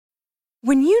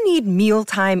When you need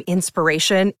mealtime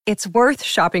inspiration, it's worth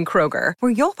shopping Kroger,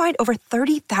 where you'll find over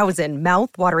 30,000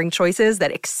 mouth-watering choices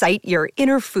that excite your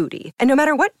inner foodie. And no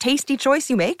matter what tasty choice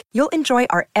you make, you'll enjoy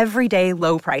our everyday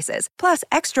low prices, plus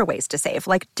extra ways to save,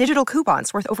 like digital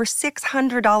coupons worth over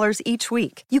 $600 each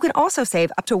week. You can also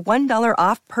save up to $1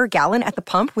 off per gallon at the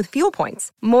pump with fuel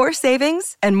points. More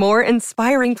savings and more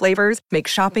inspiring flavors make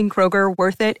shopping Kroger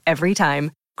worth it every time.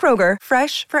 Kroger,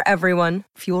 fresh for everyone.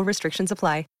 Fuel restrictions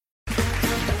apply.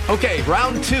 Okay,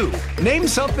 round two. Name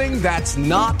something that's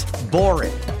not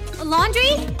boring. A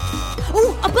laundry?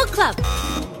 Ooh, a book club.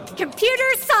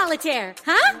 Computer solitaire,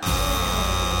 huh?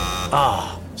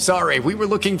 Ah, sorry, we were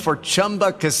looking for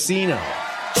Chumba Casino.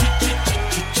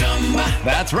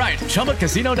 That's right,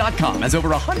 ChumbaCasino.com has over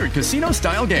 100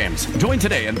 casino-style games. Join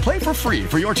today and play for free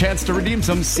for your chance to redeem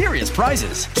some serious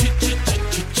prizes.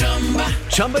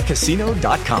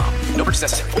 ChumbaCasino.com. No purchase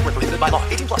necessary. Void where prohibited by law.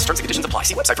 18 plus terms and conditions apply.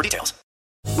 See website for details.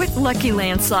 With Lucky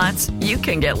Land Slots, you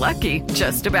can get lucky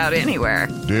just about anywhere.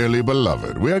 Dearly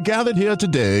beloved, we are gathered here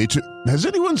today to... Has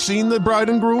anyone seen the bride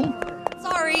and groom?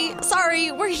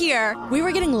 Sorry, we're here. We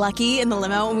were getting lucky in the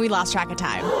limo and we lost track of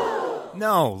time.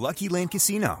 No, Lucky Land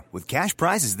Casino, with cash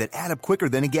prizes that add up quicker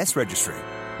than a guest registry.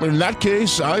 In that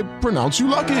case, I pronounce you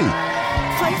lucky.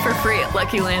 Play for free at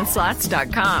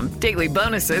LuckyLandSlots.com. Daily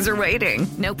bonuses are waiting.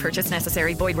 No purchase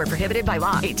necessary. Void where prohibited by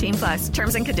law. 18 plus.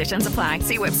 Terms and conditions apply.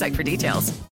 See website for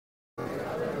details.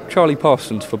 Charlie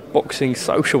Parsons for Boxing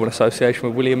Social in association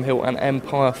with William Hill and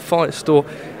Empire Fight Store.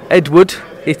 Edward,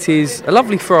 it is a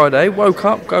lovely Friday. Woke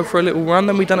up, go for a little run,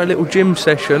 then we done a little gym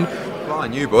session.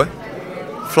 Flying you, boy.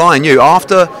 Flying you.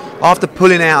 After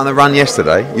pulling out on the run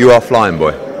yesterday, you are flying,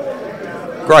 boy.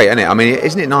 Great, isn't it? I mean,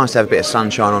 isn't it nice to have a bit of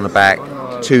sunshine on the back,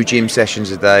 2 gym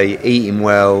sessions a day, eating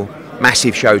well,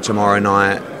 massive show tomorrow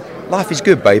night. Life is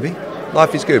good, baby.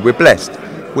 Life is good. We're blessed.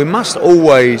 We must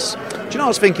always... Do you know what I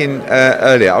was thinking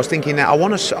earlier? I was thinking that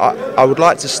I would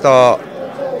like to start,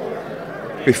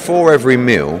 before every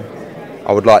meal,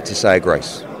 I would like to say a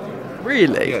grace.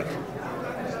 Really? Yeah.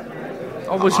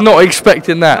 I was not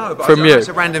expecting that from you. It's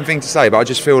a random thing to say, but I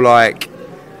just feel like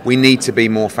we need to be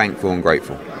more thankful and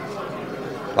grateful.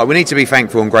 Like, we need to be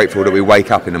thankful and grateful that we wake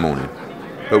up in the morning.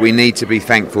 But we need to be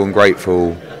thankful and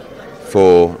grateful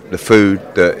for the food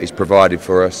that is provided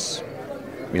for us,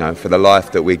 you know, for the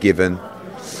life that we're given.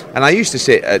 And I used to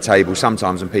sit at tables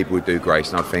sometimes and people would do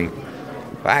grace, and I'd think,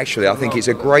 but actually I think it's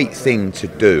a great thing to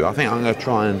do. I think I'm going to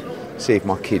try and see if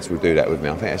my kids will do that with me.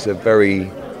 I think it's a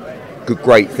very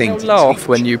great thing to laugh teach,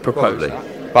 when you propose.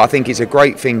 Probably. But I think it's a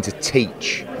great thing to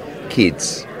teach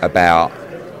kids about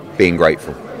being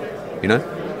grateful, you know?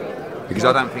 Because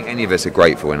I don't think any of us are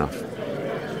grateful enough.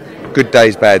 Good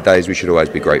days, bad days, we should always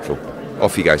be grateful.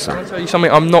 Off you go, son. I'll tell you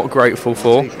something I'm not grateful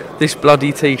for. This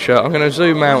bloody t-shirt. I'm going to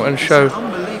zoom out and show...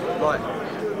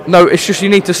 No, it's just you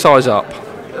need to size up.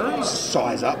 Don't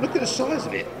size up. Look at the size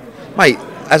of it. Mate,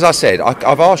 as I said,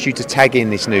 I've asked you to tag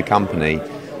in this new company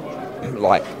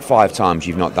like 5 times.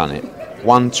 You've not done it.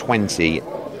 120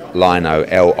 Lino,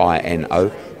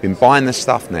 Lino. Been buying the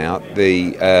stuff now.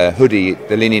 The hoodie,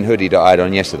 the linen hoodie that I had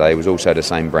on yesterday was also the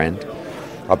same brand.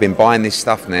 I've been buying this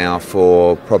stuff now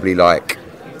for probably like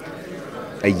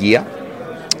a year.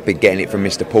 Been getting it from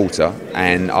Mr. Porter,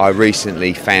 and I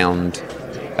recently found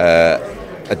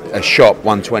a shop,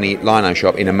 120 Lino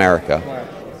shop in America.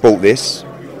 Bought this.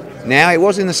 Now, it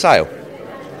was in the sale,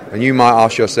 and you might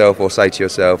ask yourself or say to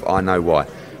yourself, I know why.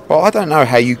 But I don't know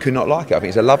how you could not like it. I think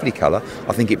it's a lovely colour.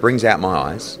 I think it brings out my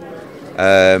eyes.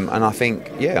 And I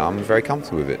think, yeah, I'm very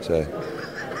comfortable with it. So.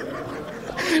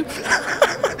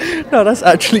 No, that's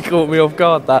actually caught me off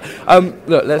guard, that.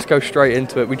 Look, let's go straight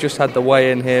into it. We just had the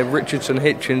weigh-in here. Richardson,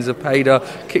 Hitchens, Zapata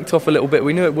kicked off a little bit.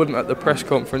 We knew it wouldn't at the press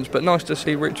conference, but nice to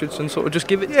see Richardson sort of just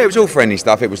give it... Yeah, it was all friendly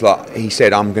stuff. It was like, he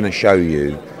said, I'm going to show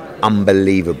you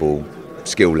unbelievable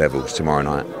skill levels tomorrow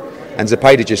night. And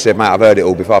Zapata just said, mate, I've heard it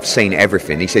all before. I've seen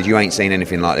everything. He said, you ain't seen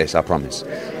anything like this, I promise.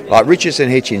 Like, Richardson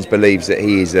Hitchens believes that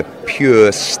he is a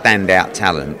pure standout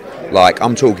talent. Like,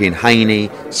 I'm talking Haney,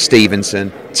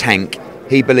 Stevenson, Tank.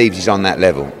 He believes he's on that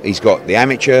level. He's got the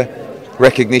amateur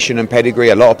recognition and pedigree.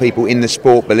 A lot of people in the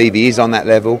sport believe he is on that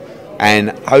level.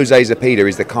 And Jose Zapata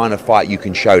is the kind of fight you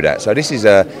can show that. So this is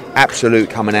a absolute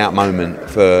coming out moment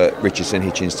for Richardson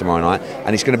Hitchens tomorrow night.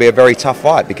 And it's going to be a very tough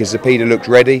fight because Zapata looks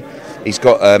ready. He's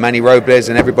got Manny Robles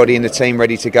and everybody in the team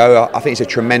ready to go. I think it's a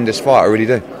tremendous fight, I really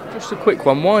do. Just a quick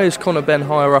one. Why is Conor Benn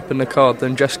higher up in the card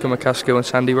than Jessica McCaskill and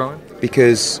Sandy Ryan?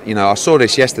 Because, you know, I saw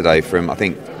this yesterday from, I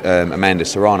think, Amanda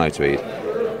Serrano tweeted.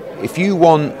 If you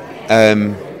want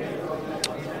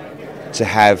to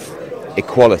have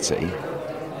equality,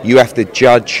 you have to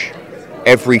judge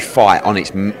every fight on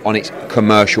its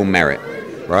commercial merit,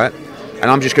 right? And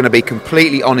I'm just going to be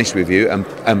completely honest with you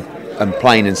and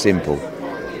plain and simple.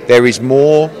 There is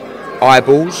more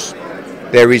eyeballs,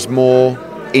 there is more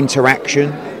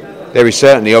interaction, there is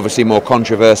certainly obviously more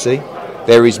controversy,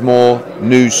 there is more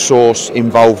news source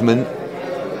involvement,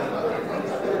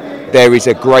 there is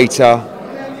a greater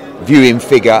viewing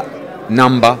figure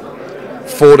number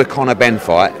for the Conor Benn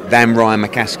fight than Ryan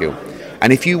McCaskill.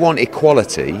 And if you want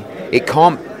equality, you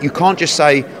can't just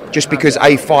say just because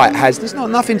a fight has, there's not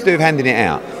nothing to do with handing it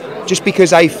out. Just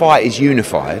because a fight is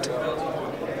unified,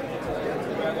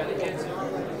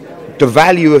 the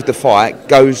value of the fight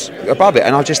goes above it.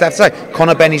 And I just have to say,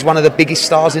 Conor Benn is one of the biggest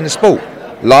stars in the sport.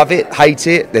 Love it, hate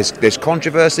it. There's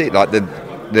controversy, like the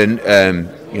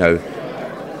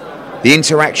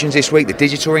interactions this week, the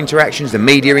digital interactions, the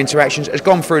media interactions, has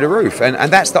gone through the roof. And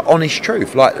that's the honest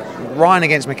truth. Like, Ryan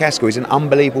against McCaskill is an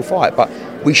unbelievable fight, but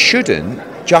we shouldn't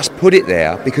just put it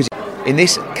there, because in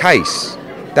this case,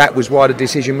 that was why the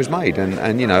decision was made.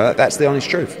 And that's the honest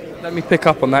truth. Let me pick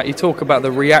up on that. You talk about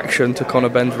the reaction to Conor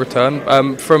Benn's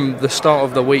return from the start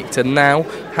of the week to now.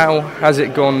 How has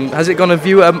it gone? Has it gone as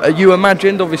you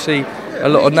imagined? Obviously, a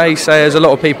lot of naysayers, a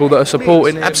lot of people that are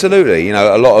supporting him. Absolutely.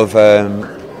 A lot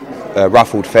of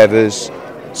ruffled feathers.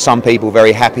 Some people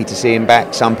very happy to see him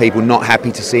back. Some people not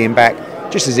happy to see him back.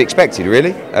 Just as expected,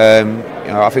 really.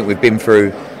 I think we've been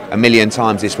through a million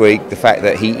times this week the fact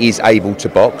that he is able to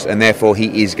box, and therefore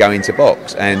he is going to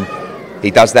box. And he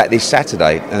does that this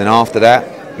Saturday, and then after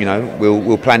that,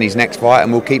 we'll plan his next fight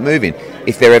and we'll keep moving.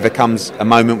 If there ever comes a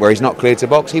moment where he's not cleared to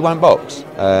box, he won't box.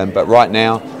 But right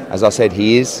now, as I said,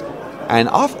 he is. And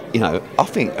I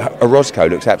think Orozco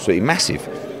looks absolutely massive.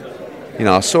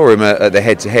 I saw him at the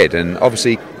head-to-head, and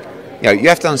obviously, you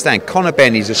have to understand, Conor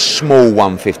Benn is a small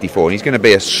 154, and he's going to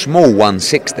be a small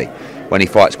 160 when he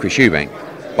fights Chris Eubank.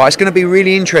 But it's going to be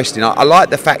really interesting. I like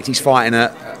the fact he's fighting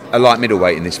a light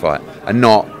middleweight in this fight, and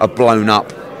not a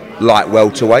blown-up light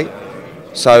welterweight.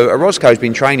 So Orozco's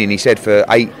been training, he said, for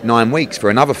 8-9 weeks for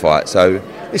another fight. So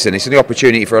listen, it's an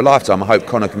opportunity for a lifetime. I hope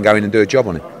Conor can go in and do a job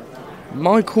on it.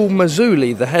 Michael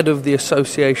Mazzulli, the head of the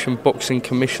Association Boxing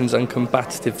Commissions and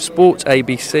Combative Sports,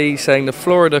 ABC, saying the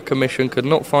Florida Commission could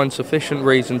not find sufficient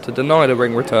reason to deny the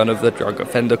ring return of the drug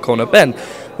offender Conor Benn.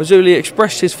 Mazzulli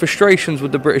expressed his frustrations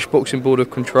with the British Boxing Board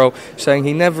of Control, saying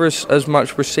he never as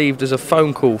much received as a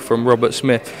phone call from Robert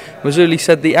Smith. Mazzulli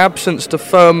said the absence to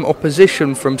firm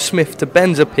opposition from Smith to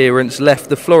Benn's appearance left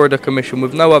the Florida Commission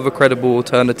with no other credible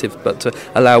alternative but to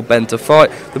allow Benn to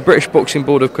fight. The British Boxing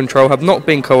Board of Control have not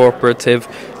been cooperative,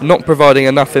 not providing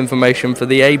enough information for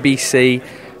the ABC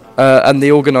and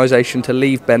the organisation to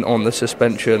leave Benn on the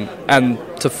suspension, and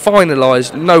to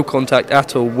finalise no contact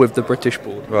at all with the British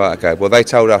board. Right, okay. Well, they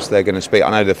told us they're going to speak. I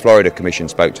know the Florida Commission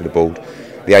spoke to the board.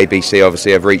 The ABC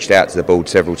obviously have reached out to the board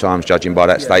several times, judging by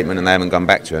that statement, and they haven't gone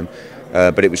back to him.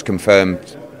 But it was confirmed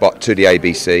to the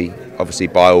ABC, obviously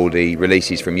by all the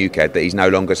releases from UKAD, that he's no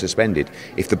longer suspended.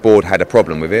 If the board had a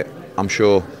problem with it, I'm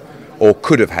sure, or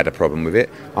could have had a problem with it,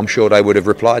 I'm sure they would have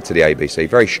replied to the ABC.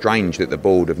 Very strange that the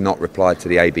board have not replied to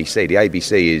the ABC. The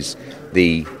ABC is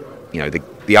the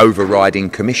overriding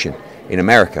commission in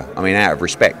America. I mean, out of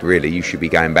respect, really, you should be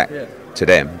going back to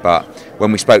them. But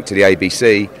when we spoke to the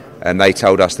ABC, and they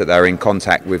told us that they were in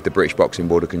contact with the British Boxing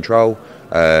Board of Control,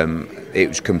 it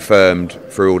was confirmed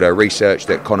through all their research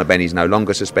that Conor Benn is no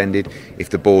longer suspended.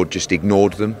 If the board just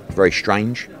ignored them, very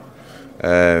strange.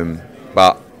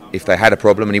 But if they had a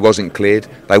problem and he wasn't cleared,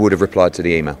 they would have replied to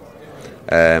the email.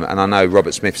 And I know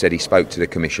Robert Smith said he spoke to the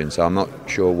Commission, so I'm not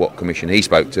sure what Commission he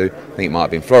spoke to. I think it might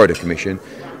have been Florida Commission.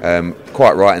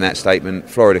 Quite right in that statement.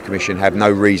 Florida Commission have no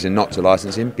reason not to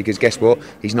licence him, because guess what?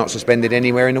 He's not suspended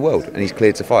anywhere in the world, and he's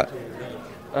cleared to fight.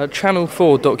 Channel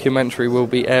 4 documentary will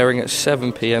be airing at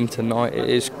 7 p.m. tonight. It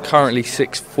is currently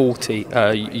 6:40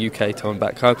 UK time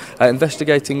back home,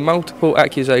 investigating multiple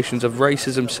accusations of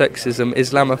racism, sexism,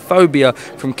 Islamophobia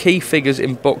from key figures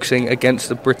in boxing against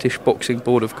the British Boxing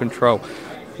Board of Control.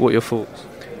 What are your thoughts?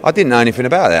 I didn't know anything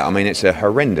about that. I mean, it's a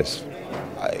horrendous.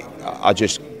 I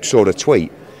just saw the tweet.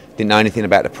 Didn't know anything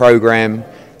about the programme.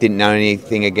 Didn't know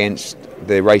anything against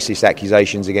the racist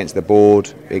accusations against the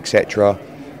board, etc.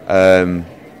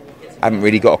 I haven't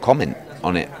really got a comment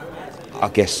on it. I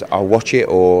guess I'll watch it,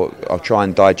 or I'll try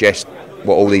and digest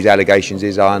what all these allegations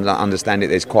is. I understand it.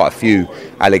 There's quite a few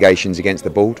allegations against the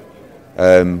board.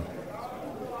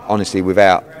 Honestly,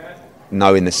 without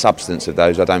knowing the substance of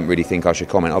those, I don't really think I should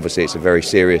comment. Obviously, it's a very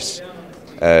serious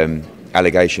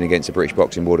allegation against the British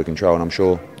Boxing Board of Control, and I'm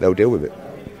sure they'll deal with it.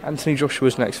 Anthony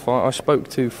Joshua's next fight. I spoke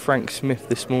to Frank Smith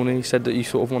this morning. He said that you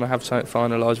sort of want to have something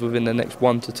finalised within the next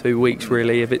 1 to 2 weeks,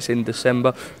 really, if it's in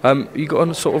December. You got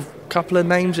a sort of couple of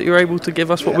names that you're able to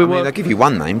give us? I'll give you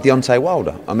one name, Deontay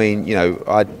Wilder. I mean, you know,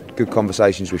 I had good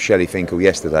conversations with Shelley Finkel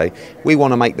yesterday. We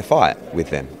want to make the fight with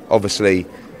them. Obviously,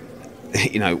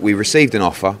 you know, we received an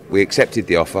offer. We accepted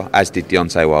the offer, as did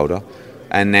Deontay Wilder.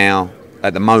 And now,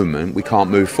 at the moment, we can't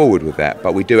move forward with that.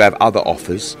 But we do have other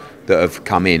offers that have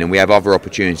come in, and we have other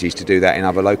opportunities to do that in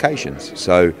other locations.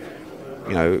 So,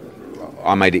 you know,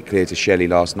 I made it clear to Shelley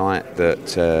last night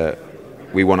that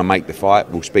we want to make the fight.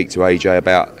 We'll speak to AJ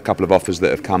about a couple of offers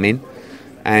that have come in,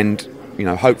 and, you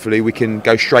know, hopefully we can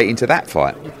go straight into that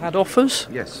fight. You've had offers?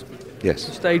 Yes.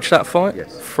 Stage that fight?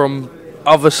 Yes. From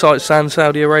other sites than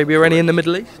Saudi Arabia, any in the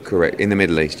Middle East? Correct, in the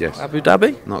Middle East, yes. Abu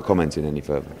Dhabi? Not commenting any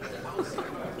further.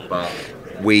 But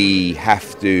we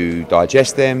have to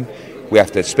digest them. We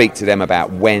have to speak to them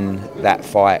about when that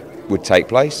fight would take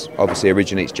place. Obviously,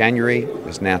 originally it's January.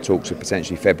 There's now talks of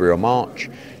potentially February or March.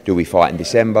 Do we fight in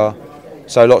December?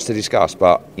 So lots to discuss.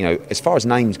 But, you know, as far as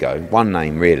names go, one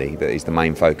name really that is the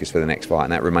main focus for the next fight,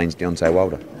 and that remains Deontay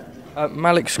Wilder.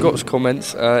 Malik Scott's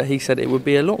comments, he said it would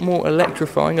be a lot more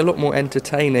electrifying, a lot more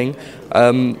entertaining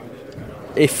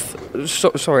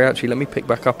sorry, actually, let me pick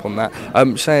back up on that.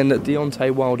 Saying that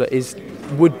Deontay Wilder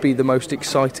would be the most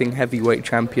exciting heavyweight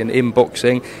champion in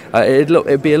boxing.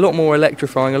 It'd be a lot more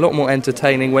electrifying, a lot more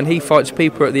entertaining when he fights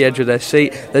people at the edge of their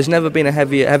seat. There's never been a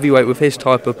heavyweight with his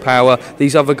type of power.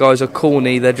 These other guys are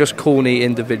corny. They're just corny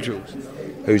individuals.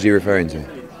 Who's he referring to?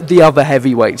 The other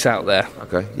heavyweights out there.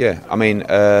 Okay, yeah. I mean,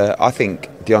 I think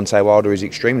Deontay Wilder is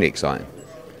extremely exciting.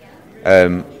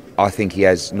 I think he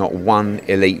has not one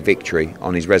elite victory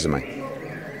on his resume.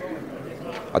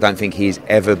 I don't think he's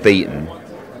ever beaten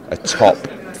a top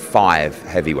 5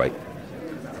 heavyweight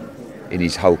in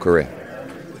his whole career.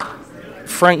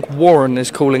 Frank Warren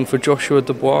is calling for Joshua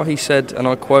Dubois. He said, and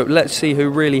I quote, "Let's see who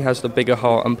really has the bigger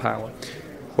heart and power."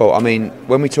 Well, I mean,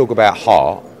 when we talk about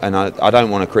heart, and I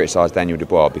don't want to criticise Daniel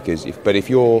Dubois, but if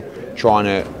you're trying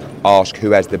to ask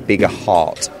who has the bigger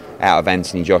heart out of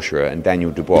Anthony Joshua and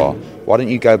Daniel Dubois, why don't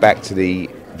you go back to the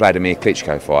Vladimir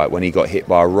Klitschko fight when he got hit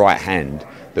by a right hand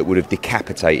that would have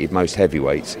decapitated most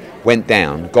heavyweights, went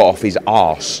down, got off his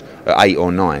arse at 8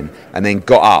 or 9, and then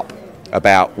got up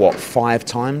about, 5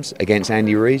 times against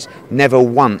Andy Ruiz? Never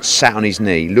once sat on his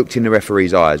knee, looked in the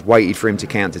referee's eyes, waited for him to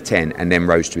count to 10, and then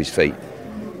rose to his feet.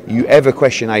 You ever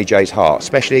question AJ's heart,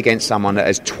 especially against someone that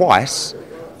has twice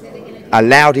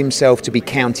allowed himself to be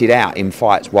counted out in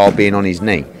fights while being on his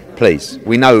knee? Please,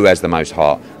 we know who has the most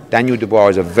heart. Daniel Dubois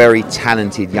is a very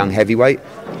talented young heavyweight.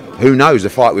 Who knows, the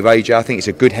fight with AJ, I think it's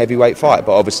a good heavyweight fight,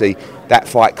 but obviously that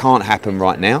fight can't happen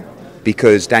right now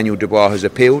because Daniel Dubois has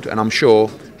appealed, and I'm sure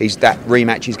that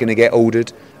rematch is going to get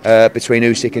ordered between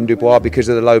Usyk and Dubois because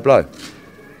of the low blow.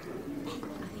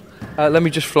 Let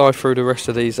me just fly through the rest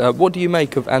of these. What do you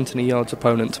make of Anthony Yarde's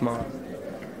opponent tomorrow?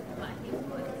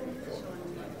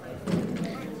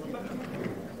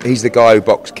 He's the guy who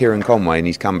boxed Kieran Conway in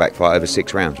his comeback fight over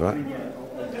 6 rounds, right?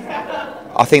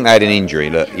 I think they had an injury.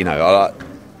 Look, you know,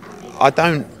 I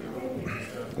don't.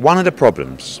 One of the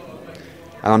problems,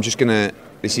 and I'm just gonna.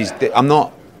 I'm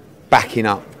not backing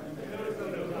up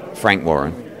Frank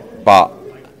Warren, but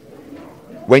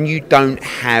when you don't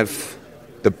have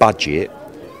the budget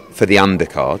for the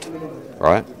undercard,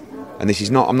 right? And this is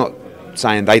not. I'm not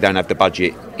saying they don't have the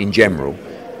budget in general.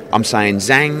 I'm saying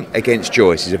Zhang against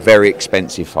Joyce is a very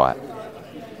expensive fight.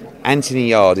 Anthony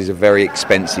Yarde is a very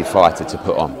expensive fighter to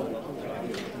put on.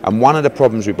 And one of the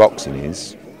problems with boxing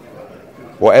is,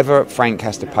 whatever Frank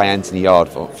has to pay Anthony Yarde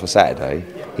for Saturday,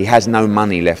 he has no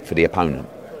money left for the opponent.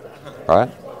 Right?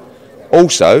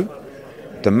 Also,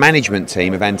 the management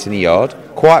team of Anthony Yarde,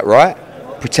 quite right,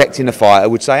 protecting the fighter,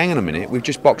 would say, hang on a minute, we've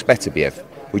just boxed Beterbiev.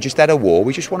 We just had a war,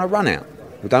 we just want to run out.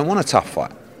 We don't want a tough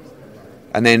fight.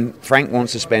 And then Frank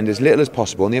wants to spend as little as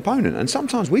possible on the opponent. And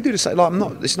sometimes we do the same. Like,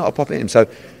 it's not a pop at him. So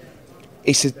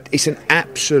it's an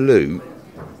absolute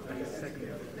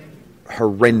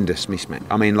horrendous mismatch.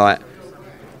 I mean,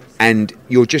 and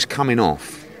you're just coming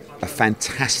off a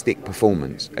fantastic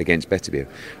performance against Beterbiev.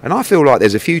 And I feel like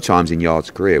there's a few times in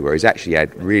Yarde's career where he's actually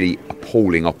had really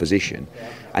appalling opposition,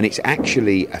 and it's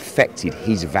actually affected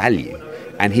his value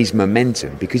and his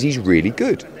momentum because he's really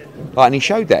good. And he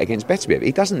showed that against Beterbiev.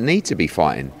 He doesn't need to be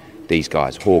fighting these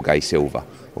guys, Jorge Silva,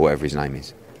 or whatever his name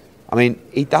is. I mean,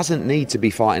 he doesn't need to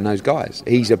be fighting those guys.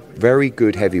 He's a very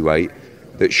good heavyweight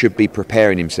that should be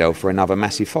preparing himself for another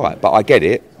massive fight. But I get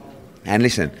it. And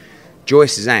listen,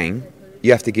 Joyce Zhang,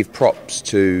 you have to give props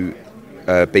to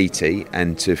BT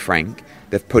and to Frank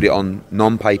they've put it on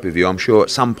non-pay-per-view. I'm sure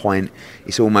at some point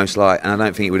it's almost like, and I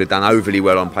don't think it would have done overly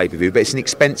well on pay-per-view, but it's an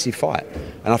expensive fight.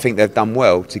 And I think they've done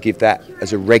well to give that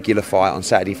as a regular fight on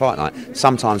Saturday Fight Night.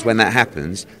 Sometimes when that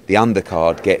happens, the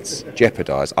undercard gets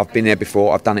jeopardised. I've been there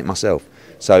before, I've done it myself.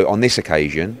 So on this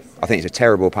occasion, I think it's a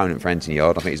terrible opponent for Anthony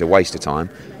Yarde. I think it's a waste of time.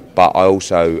 But I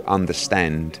also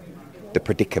understand the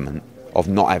predicament of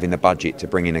not having the budget to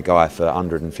bring in a guy for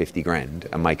 150 grand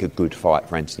and make a good fight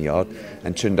for Anthony Yarde.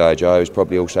 And Tunde Ajayi is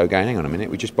probably also going, hang on a minute,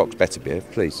 we just boxed better, Beer,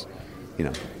 please. You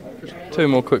know. Two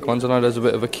more quick ones. I know there's a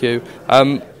bit of a queue.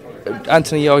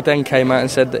 Anthony Yarde then came out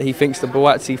and said that he thinks the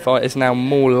Buatsi fight is now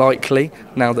more likely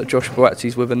now that Josh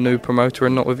Buatsi's with a new promoter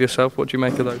and not with yourself. What do you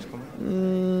make of those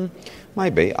comments?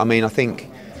 Maybe. I mean, I think,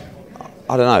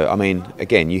 I don't know. I mean,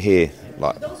 again, you hear,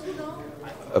 like,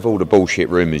 of all the bullshit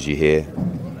rumours you hear,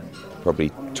 probably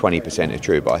 20% are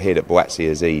true, but I hear that Buatsi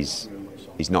Azeez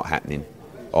is not happening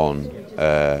on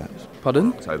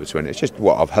Pardon? October 20th. It's just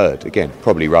what I've heard. Again,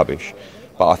 probably rubbish.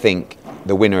 But I think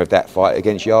the winner of that fight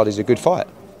against Yarde is a good fight.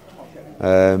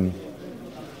 And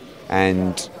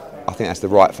I think that's the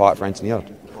right fight for Anthony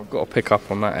Yarde. I've got to pick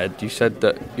up on that, Ed. You said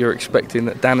that you're expecting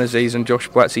that Dan Azeez and Josh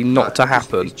Buatsi not to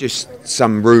happen. It's just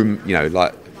some room, you know,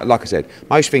 like I said,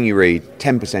 most thing you read,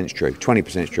 10% is true,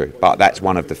 20% is true. But that's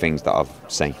one of the things that I've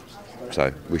seen.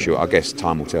 So I guess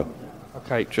time will tell.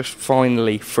 Okay, just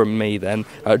finally from me then,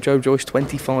 Joe Joyce,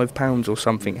 25 pounds or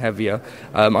something heavier.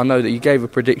 I know that you gave a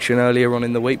prediction earlier on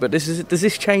in the week, but does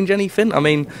this change anything? I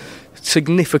mean,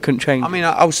 significant change. I mean,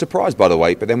 I was surprised by the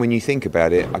weight, but then when you think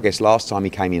about it, I guess last time he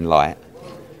came in light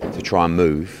to try and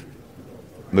move.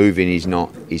 Moving is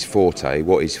not his forte.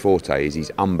 What his forte is,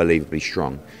 he's unbelievably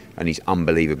strong and he's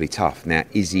unbelievably tough. Now,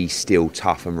 is he still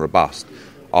tough and robust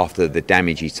after the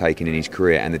damage he's taken in his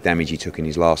career and the damage he took in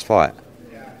his last fight?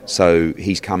 So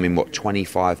he's come in,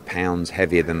 25 pounds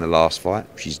heavier than the last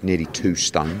fight, which is nearly 2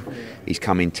 stone. He's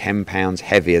come in 10 pounds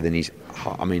heavier than his...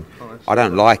 I mean, I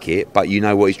don't like it, but you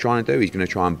know what he's trying to do. He's going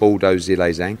to try and bulldoze Zhilei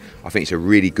Zhang. I think it's a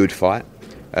really good fight.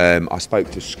 I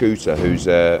spoke to Scooter, who's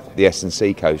the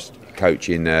S&C coach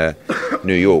in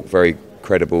New York, very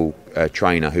credible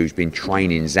trainer who's been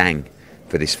training Zhang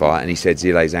for this fight, and he said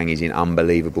Zhilei Zhang is in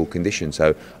unbelievable condition,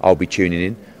 so I'll be tuning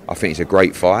in. I think it's a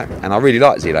great fight, and I really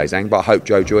like Zhilei Zhang, but I hope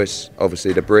Joe Joyce,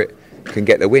 obviously the Brit, can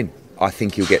get the win. I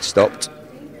think he'll get stopped,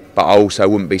 but I also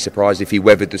wouldn't be surprised if he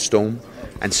weathered the storm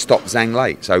and stopped Zhang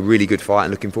late. So really good fight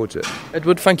and looking forward to it.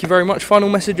 Edward, thank you very much. Final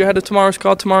message ahead of tomorrow's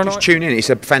card tomorrow night? Just tune in.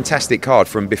 It's a fantastic card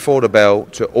from before the bell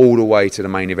to all the way to the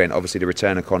main event. Obviously the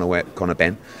return of Conor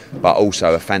Benn, but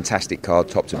also a fantastic card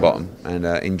top to bottom. And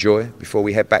enjoy before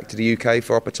we head back to the UK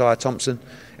for Opataya Thompson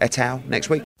et al. Next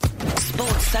week.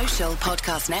 Sports Social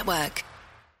Podcast Network.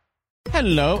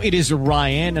 Hello, it is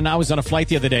Ryan, and I was on a flight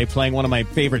the other day playing one of my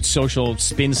favorite social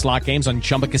spin slot games on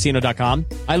ChumbaCasino.com.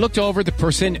 I looked over at the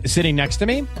person sitting next to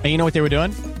me, and you know what they were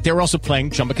doing? They were also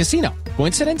playing Chumba Casino.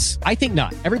 Coincidence? I think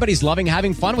not. Everybody's loving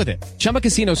having fun with it. Chumba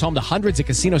Casino is home to hundreds of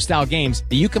casino-style games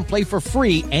that you can play for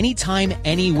free anytime,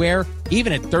 anywhere,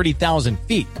 even at 30,000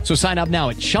 feet. So sign up now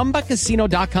at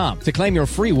ChumbaCasino.com to claim your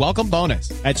free welcome bonus.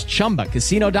 That's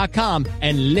ChumbaCasino.com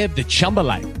and live the Chumba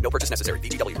life. No purchase necessary.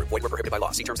 VGW. Void where prohibited by law.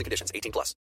 See terms and conditions. 18+.